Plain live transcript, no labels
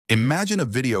Imagine a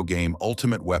video game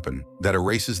ultimate weapon that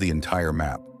erases the entire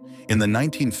map. In the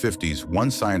 1950s,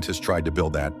 one scientist tried to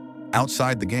build that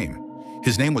outside the game.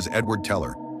 His name was Edward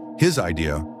Teller. His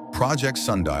idea, Project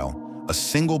Sundial, a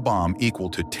single bomb equal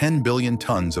to 10 billion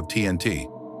tons of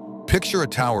TNT. Picture a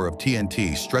tower of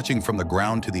TNT stretching from the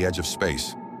ground to the edge of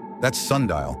space. That's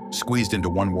Sundial, squeezed into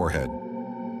one warhead.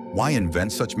 Why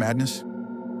invent such madness?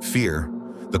 Fear.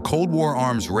 The Cold War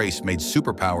arms race made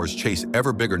superpowers chase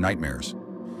ever bigger nightmares.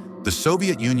 The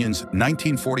Soviet Union's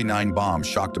 1949 bomb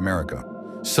shocked America.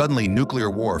 Suddenly, nuclear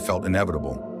war felt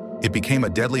inevitable. It became a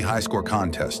deadly high-score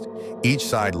contest, each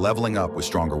side leveling up with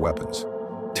stronger weapons.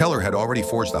 Teller had already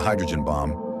forged the hydrogen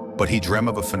bomb, but he dreamt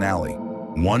of a finale,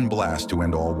 one blast to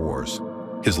end all wars.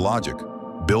 His logic: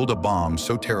 build a bomb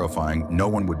so terrifying no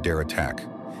one would dare attack.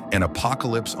 An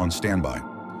apocalypse on standby.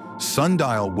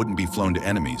 Sundial wouldn't be flown to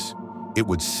enemies. It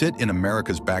would sit in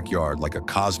America's backyard like a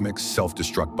cosmic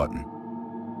self-destruct button.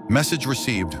 Message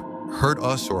received: hurt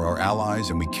us or our allies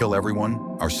and we kill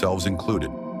everyone, ourselves included.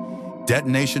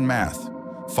 Detonation math: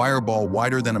 fireball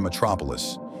wider than a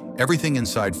metropolis. Everything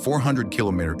inside 400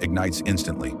 kilometers ignites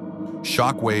instantly.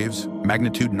 Shock waves,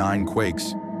 magnitude 9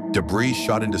 quakes, debris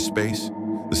shot into space.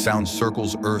 The sound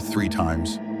circles Earth 3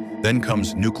 times. Then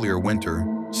comes nuclear winter,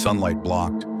 sunlight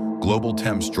blocked, global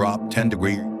temps drop 10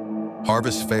 degrees,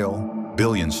 harvests fail,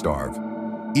 billions starve.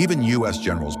 Even US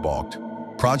generals balked.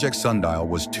 Project Sundial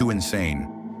was too insane,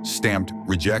 stamped,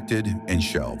 rejected, and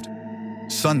shelved.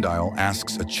 Sundial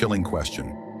asks a chilling question: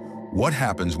 what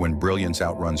happens when brilliance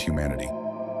outruns humanity?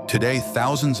 Today,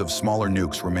 thousands of smaller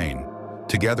nukes remain.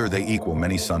 Together, they equal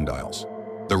many sundials.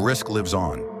 The risk lives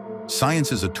on.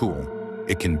 Science is a tool.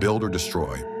 It can build or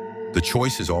destroy. The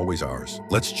choice is always ours.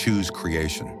 Let's choose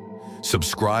creation.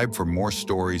 Subscribe for more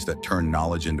stories that turn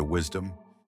knowledge into wisdom.